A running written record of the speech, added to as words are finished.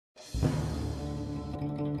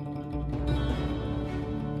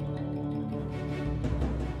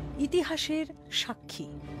ইতিহাসের সাক্ষী।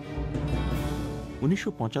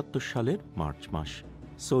 1975 সালের মার্চ মাস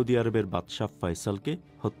সৌদি আরবের বাদশাহ ফয়সালকে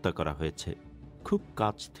হত্যা করা হয়েছে। খুব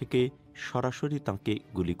কাছ থেকে সরাসরি তাঁকে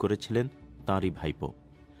গুলি করেছিলেন তাঁরই ভাইপো।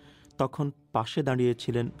 তখন পাশে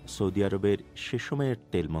দাঁড়িয়েছিলেন সৌদি আরবের সে সময়ের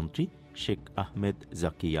তেলমন্ত্রী শেখ আহমেদ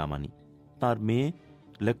জাকি ইয়ামানি। তার মেয়ে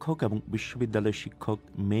লেখক এবং বিশ্ববিদ্যালয় শিক্ষক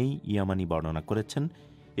মেই ইয়ামানি বর্ণনা করেছেন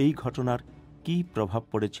এই ঘটনার কী প্রভাব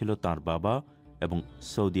পড়েছিল তার বাবা এবং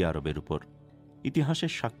সৌদি আরবের উপর।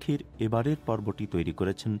 ইতিহাসের সাক্ষীর এবারের পর্বটি তৈরি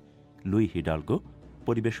করেছেন লুই হিডালগো,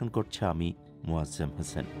 পরিবেশন করছে আমি Muazzem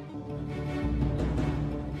Hossain.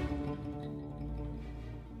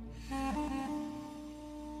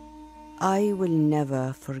 I will never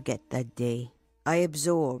forget that day. I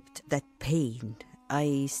absorbed that pain. I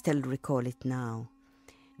still recall it now.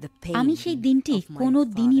 আমি সেই দিনটি কোনো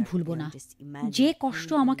দিনই ভুলব না। যে কষ্ট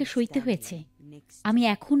আমাকে সইতে হয়েছে আমি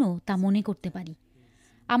এখনো তা মনে করতে পারি।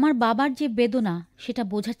 আমার বাবার যে বেদনা সেটা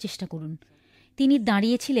বোঝার চেষ্টা করুন। তিনি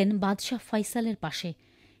দাঁড়িয়েছিলেন বাদশাহ ফয়সালের পাশে,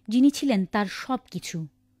 যিনি ছিলেন তার সব কিছু,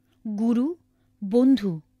 গুরু,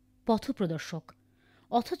 বন্ধু, পথপ্রদর্শক।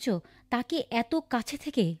 অথচ তাকে এত কাছে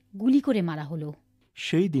থেকে গুলি করে মারা হলো।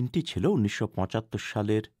 সেই দিনটি ছিল 1975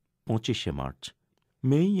 সালের 25শে মার্চ।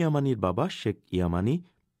 মেই ইয়ামানির বাবা শেখ ইয়ামানি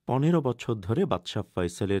 15 বছর ধরে বাদশাহ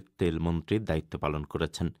ফয়সালের তেলমন্ত্রীর দায়িত্ব পালন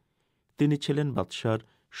করেছেন। তিনি ছিলেন বাদশাহর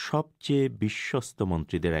সবচেয়ে বিশ্বস্ত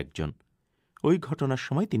মন্ত্রীদের একজন। ওই ঘটনার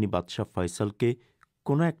সময় তিনি বাদশাহ ফয়সালকে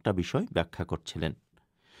কোনো একটা বিষয় ব্যাখ্যা করছিলেন।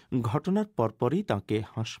 ঘটনার পরপরই তাঁকে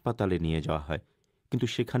হাসপাতালে নিয়ে যাওয়া হয়, কিন্তু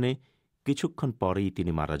সেখানে কিছুক্ষণ পরেই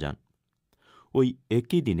তিনি মারা যান। ওই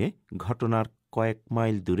একই দিনে ঘটনার কয়েক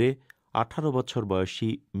মাইল দূরে 18 বছর বয়সী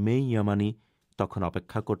মেই ইয়ামানি তখন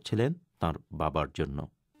অপেক্ষা করছিলেন তাঁর বাবার জন্য।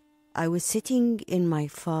 I was sitting in my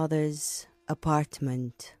father's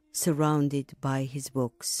apartment, surrounded by his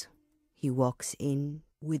books. He walks in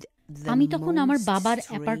with আমি তখন আমার বাবার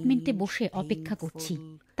অ্যাপার্টমেন্টে বসে অপেক্ষা করছি,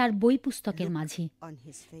 তার বই পুস্তকের মাঝে।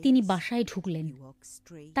 তিনি বাসায় ঢুকলেন।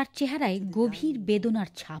 তার চেহারায় গভীর বেদনার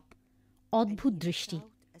ছাপ, অদ্ভুত দৃষ্টি।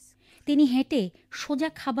 তিনি হেঁটে সোজা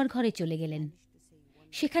খাবার ঘরে চলে গেলেন।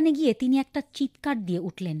 সেখানে গিয়ে তিনি একটা চিৎকার দিয়ে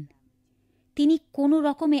উঠলেন। তিনি কোনো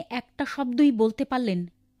রকমে একটা শব্দই বলতে পারলেন,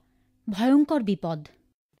 ভয়ঙ্কর বিপদ।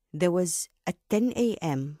 There was at 10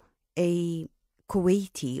 a.m. a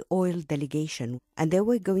Kuwaiti oil delegation and they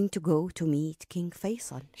were going to go to meet King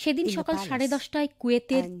Faisal. সেদিন সকাল 10:30টায়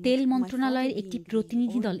কুয়েতের তেল মন্ত্রণালয়ের একটি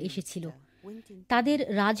প্রতিনিধি দল এসেছিল। তাদের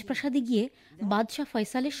রাজপ্রাসাদে গিয়ে বাদশাহ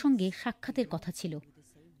ফয়সালের সঙ্গে সাক্ষাতের কথা ছিল।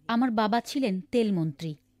 আমার বাবা ছিলেন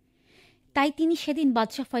তেলমন্ত্রী, তাই তিনি সেদিন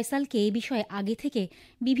বাদশাহ ফয়সালকে এই বিষয়ে আগে থেকে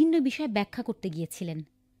বিভিন্ন বিষয় ব্যাখ্যা করতে গিয়েছিলেন।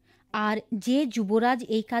 আর যে যুবরাজ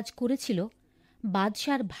এই কাজ করেছিল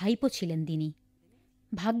বাদশাহর ভাইপো ছিলেন তিনি।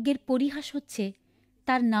 ভাগ্যের পরিহাস হচ্ছে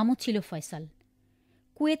তার নামও ছিল ফয়সাল।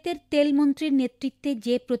 কুয়েতের তেলমন্ত্রীর নেতৃত্বে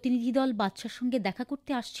যে প্রতিনিধি দল বাদশার সঙ্গে দেখা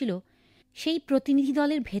করতে আসছিল সেই প্রতিনিধি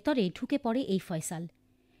দলের ভেতরে ঢুকে পড়ে এই ফয়সাল।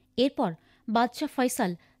 এরপর বাদশাহ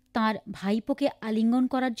ফয়সাল তাঁর ভাইপোকে আলিঙ্গন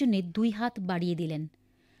করার জন্য 2 হাত বাড়িয়ে দিলেন।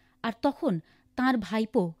 আর তখন তাঁর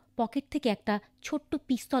ভাইপো পকেট থেকে একটা ছোট্ট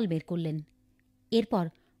পিস্তল বের করলেন। এরপর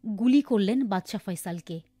গুলি করলেন বাদশাহ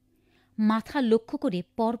ফয়সালকে, মাথা লক্ষ্য করে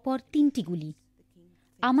পরপর 3টি গুলি।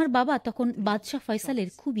 আমার বাবা তখন বাদশাহ ফয়সালের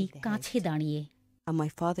খুবই কাছে দাঁড়িয়ে। And my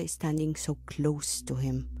father is standing so close to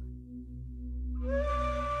him.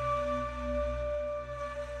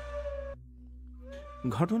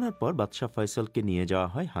 ঘটনার পর বাদশাহ ফয়সালকে নিয়ে যাওয়া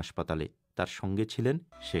হয় হাসপাতালে। তার সঙ্গে ছিলেন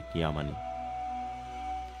Sheikh ইয়ামানি।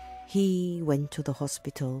 He went to the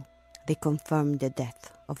hospital. They confirmed the death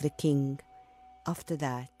of the king. After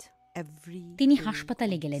that, তিনি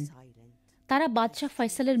হাসপাতালে গেলেন। তারা বাদশাহ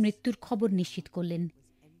ফয়সালের মৃত্যুর খবর নিশ্চিত করলেন।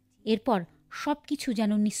 এরপর সবকিছু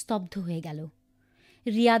যেন নিস্তব্ধ হয়ে গেল।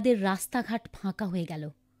 রিয়াদের রাস্তাঘাট ফাঁকা হয়ে গেল,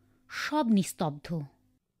 সব নিস্তব্ধ।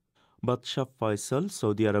 বাদশাহ ফয়সাল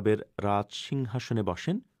সৌদি আরবের রাজ সিংহাসনে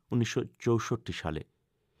বসেন 1964 সালে।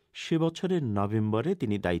 সে বছরের নভেম্বরে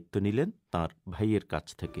তিনি দায়িত্ব নিলেন তাঁর ভাইয়ের কাছ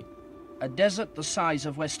থেকে। A desert the size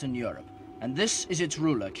of Western Europe, and this is its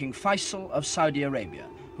ruler, King Faisal of Saudi Arabia,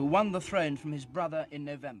 who won the throne from his brother in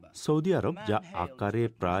November. Saudi আরব, যা আকারে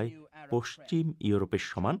প্রায় পশ্চিম ইউরোপের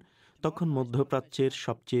সমান, তখন মধ্যপ্রাচ্যের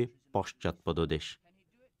সবচেয়ে পশ্চাৎপদ দেশ।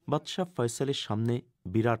 বাদশাহ ফয়সালের সামনে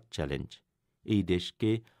বিরাট চ্যালেঞ্জ। এই দেশকে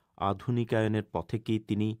আধুনিকায়নের পথে কি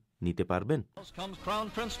তিনি নিতে পারবেন?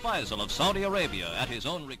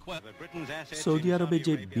 সৌদি আরবে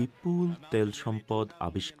যে বিপুল তেল সম্পদ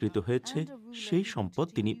আবিষ্কৃত হয়েছে, সেই সম্পদ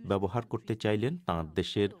তিনি ব্যবহার করতে চাইলেন তাঁর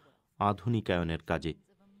দেশের আধুনিকায়নের কাজে।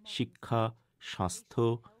 শিক্ষা, স্বাস্থ্য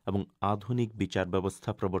এবং আধুনিক বিচার ব্যবস্থা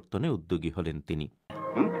প্রবর্তনে উদ্যোগী হলেন তিনি।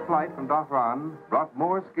 Each flight from Dhahran brought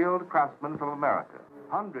more skilled craftsmen from America,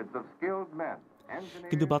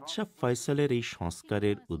 কিন্তু বাদশাহ ফয়সালের এই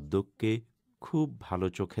সংস্কারের উদ্যোগকে খুব ভালো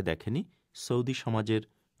চোখে দেখেনি সৌদি সমাজের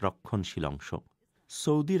রক্ষণশীল অংশ।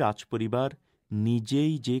 সৌদি রাজপরিবার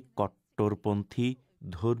নিজেই যে কট্টরপন্থী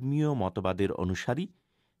ধর্মীয় মতবাদের অনুসারী,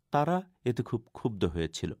 তারা এতে খুব ক্ষুব্ধ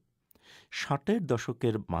হয়েছিল। 60-এর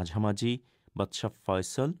দশকের মাঝামাঝি বাদশাহ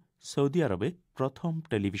ফয়সাল সৌদি আরবে প্রথম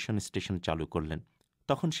টেলিভিশন স্টেশন চালু করলেন।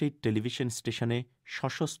 তখন সেই টেলিভিশন স্টেশনে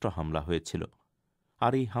সশস্ত্র হামলা হয়েছিল,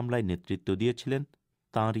 আর এই হামলায় নেতৃত্ব দিয়েছিলেন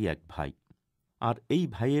তাঁরই এক ভাই। আর এই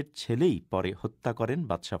ভাইয়ের ছেলেই পরে হত্যা করেন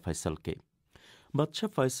বাদশাহ ফয়সালকে। বাদশাহ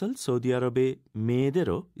ফয়সাল সৌদি আরবে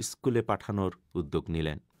মেয়েদেরও স্কুলে পাঠানোর উদ্যোগ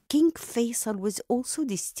নিলেন। King Faisal was also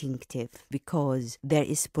distinctive because there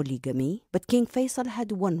is polygamy, but King Faisal had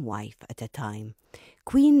one wife at a time.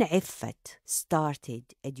 Queen Iffat started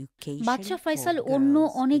education. বাদশাহ ফয়সাল অন্য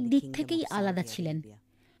অনেক দিক থেকেই আলাদা ছিলেন।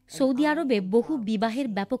 সৌদি আরবে বহু বিবাহের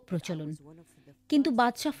ব্যাপক প্রচলন, কিন্তু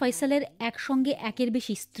বাদশাহ ফয়সালের একসঙ্গে একের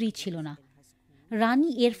বেশি স্ত্রী ছিল না। রানী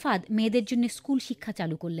এরফাদ মেয়েদের জন্য স্কুল শিক্ষা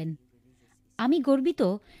চালু করলেন। আমি গর্বিত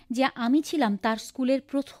যে আমি ছিলাম তার স্কুলের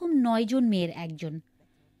প্রথম 9 জন মেয়ের একজন।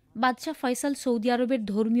 বাদশাহ ফয়সাল সৌদি আরবের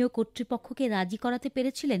ধর্মীয় কর্তৃপক্ষকে রাজি করাতে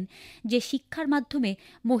পেরেছিলেন যে শিক্ষার মাধ্যমে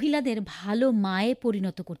মহিলাদের ভালো মায়ে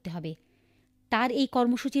পরিণত করতে হবে। তার এই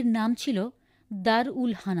কর্মসূচির নাম ছিল দার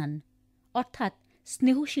উল হানান, অর্থাৎ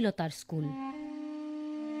স্নেহশীলতার স্কুল।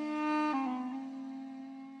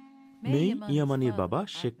 মেই ইয়ামানির বাবা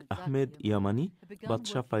শেখ আহমেদ ইয়ামানি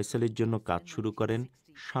বাদশাহ ফয়সালের জন্য কাজ শুরু করেন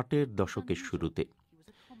 60-এর দশকের শুরুতে।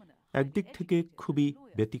 একদিক থেকে খুবই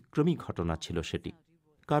ব্যতিক্রমী ঘটনা ছিল সেটি,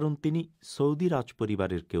 কারণ তিনি সৌদি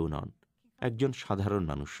রাজপরিবারের কেউ নন, একজন সাধারণ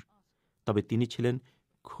মানুষ। তবে তিনি ছিলেন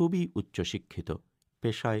খুবই উচ্চশিক্ষিত,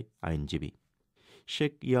 পেশায় আইনজীবী।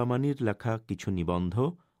 শেখ ইয়ামানির লেখা কিছু নিবন্ধ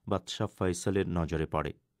বাদশাহ ফয়সালের নজরে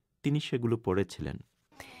পড়ে। তিনি সেগুলো পড়েছিলেন।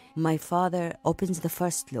 My father opens the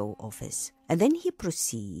first law office, and then he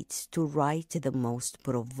proceeds to write the most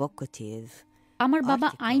provocative. আমার বাবা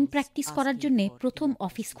আইন প্র্যাকটিস করার জন্য প্রথম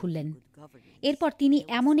অফিস খুললেন। এরপর তিনি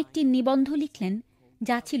এমন একটি নিবন্ধ লিখলেন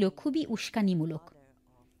যা ছিল খুবই উস্কানিমূলক।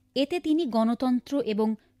 এতে তিনি গণতন্ত্র এবং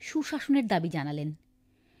সুশাসনের দাবি জানালেন।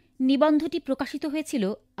 নিবন্ধটি প্রকাশিত হয়েছিল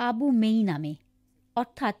আবু মেই নামে,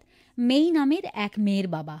 অর্থাৎ মেই নামের এক মেয়ের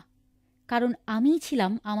বাবা, কারণ আমিই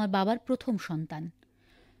ছিলাম আমার বাবার প্রথম সন্তান।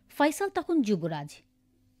 ফয়সাল তখন যুবরাজ।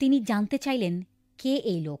 তিনি জানতে চাইলেন কে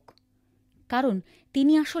এই লোক, কারণ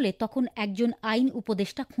তিনি আসলে তখন একজন আইন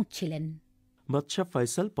উপদেষ্টা খুঁজছিলেন। বাদশাহ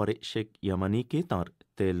ফয়সাল পরে শেখ ইয়ামানিকে তাঁর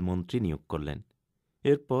তেল মন্ত্রী নিয়োগ করলেন।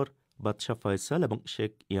 এরপর বাদশাহ ফয়সাল এবং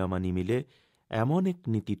শেখ ইয়ামানি মিলে এমন এক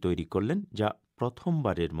নীতি তৈরি করলেন যা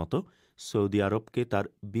প্রথমবারের মতো সৌদি আরবকে তার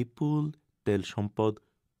বিপুল তেল সম্পদ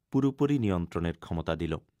পুরোপুরি নিয়ন্ত্রণের ক্ষমতা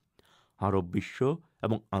দিল। আরব বিশ্ব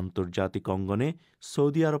এবং আন্তর্জাতিক অঙ্গনে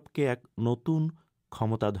সৌদি আরবকে এক নতুন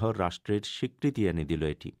ক্ষমতাধর রাষ্ট্রের স্বীকৃতি এনে দিল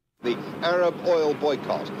এটি। The Arab oil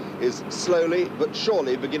boycott is slowly but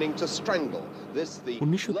surely beginning to strangle this.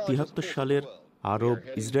 1973 সালের আরব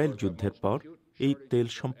ইসরায়েল যুদ্ধের পর এই তেল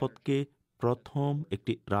সম্পদকে প্রথম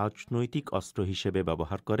একটি রাজনৈতিক অস্ত্র হিসেবে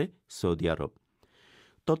ব্যবহার করে সৌদি আরব।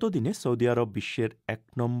 ততদিনে সৌদি আরব বিশ্বের 1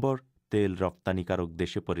 নম্বর তেল রপ্তানিকারক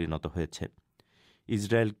দেশে পরিণত হয়েছে।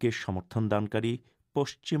 ইসরায়েলকে সমর্থন দানকারী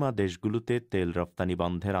পশ্চিমা দেশগুলোতে তেল রপ্তানি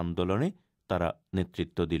বন্ধের আন্দোলনে তারা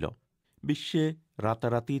নেতৃত্ব দিল। বিশ্বে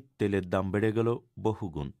রাতারাতি তেলের দাম বেড়ে গেল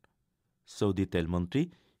বহুগুণ। সৌদি তেলমন্ত্রী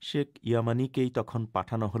শেখ ইয়ামানিকেই তখন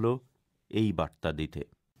পাঠানো হলো এই বার্তা দিতে।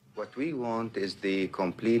 What we want is the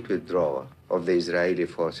complete withdrawal of the Israeli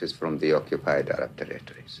forces from the occupied Arab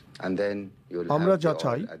territories. And then আমরা যা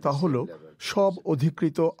চাই তা হলো সব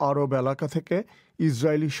অধিকৃত আরব এলাকা থেকে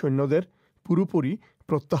ইসরায়েলি সৈন্যদের পুরোপুরি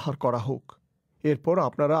প্রত্যাহার করা হোক। এরপর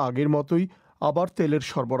আপনারা আগের মতোই আবার তেলের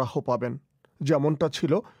সরবরাহ পাবেন, যেমনটা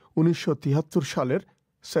ছিল 1973 সালের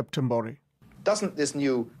সেপ্টেম্বরে। Doesn't this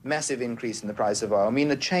new massive increase in the price of oil mean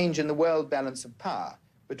a change in the world balance of power?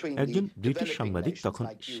 একজন ব্রিটিশ সাংবাদিক তখন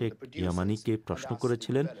শেখ ইয়ামানিকে প্রশ্ন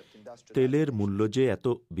করেছিলেন, তেলের মূল্য যে এত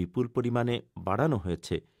বিপুল পরিমাণে বাড়ানো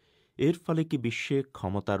হয়েছে, এর ফলে কি বিশ্বে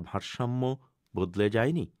ক্ষমতার ভারসাম্য বদলে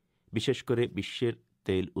যায়নি, বিশেষ করে বিশ্বের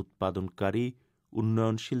তেল উৎপাদনকারী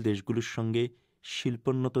উন্নয়নশীল দেশগুলোর সঙ্গে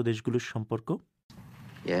শিল্পোন্নত দেশগুলোর সম্পর্ক?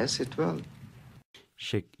 Yes, it will.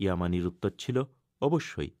 শেখ ইয়ামানির উত্তর ছিল,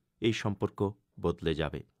 অবশ্যই এই সম্পর্ক বদলে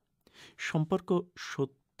যাবে। সম্পর্ক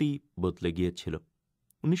সত্যি বদলে গিয়েছিল।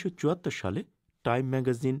 1974 সালে টাইম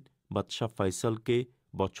ম্যাগাজিন বাদশাহ ফয়সালকে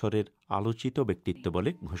বছরের আলোচিত ব্যক্তিত্ব বলে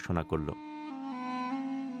ঘোষণা করল।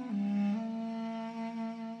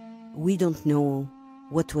 We don't know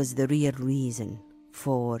what was the real reason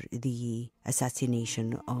for the assassination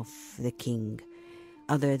of the king.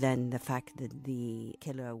 other than the fact that the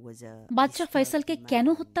killer was a বাদশাহ ফয়সালকে কেন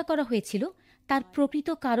হত্যা করা হয়েছিল তার প্রকৃত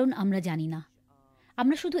কারণ আমরা জানি না।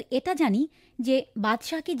 আমরা শুধু এটা জানি যে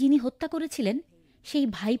বাদশাহকে যিনি হত্যা করেছিলেন সেই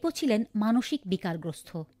ভাইপো ছিলেন মানসিক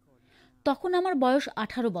বিকারগ্রস্ত। তখন আমার বয়স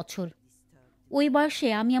 18 বছর। ওই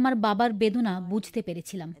বয়সে আমি আমার বাবার বেদনা বুঝতে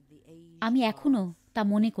পেরেছিলাম। আমি এখনো তা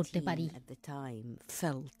মনে করতে পারি। at the time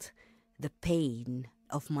felt the pain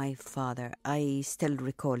of my father. I still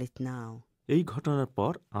recall it now. এই ঘটনার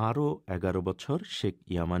পর আরও 11 বছর শেখ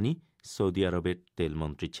ইয়ামানি সৌদি আরবের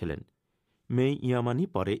তেলমন্ত্রী ছিলেন। মেই ইয়ামানি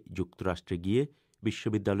পরে যুক্তরাষ্ট্রে গিয়ে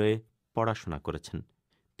বিশ্ববিদ্যালয়ে পড়াশোনা করেছেন।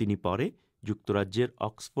 তিনি পরে যুক্তরাজ্যের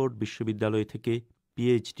অক্সফোর্ড বিশ্ববিদ্যালয় থেকে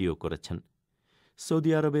পিএইচডিও করেছেন।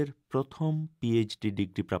 সৌদি আরবের প্রথম পিএইচডি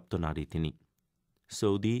ডিগ্রিপ্রাপ্ত নারী তিনি।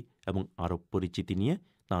 সৌদি এবং আরব পরিচিতি নিয়ে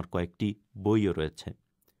তাঁর কয়েকটি বইও রয়েছে।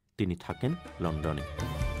 তিনি থাকেন লন্ডনে।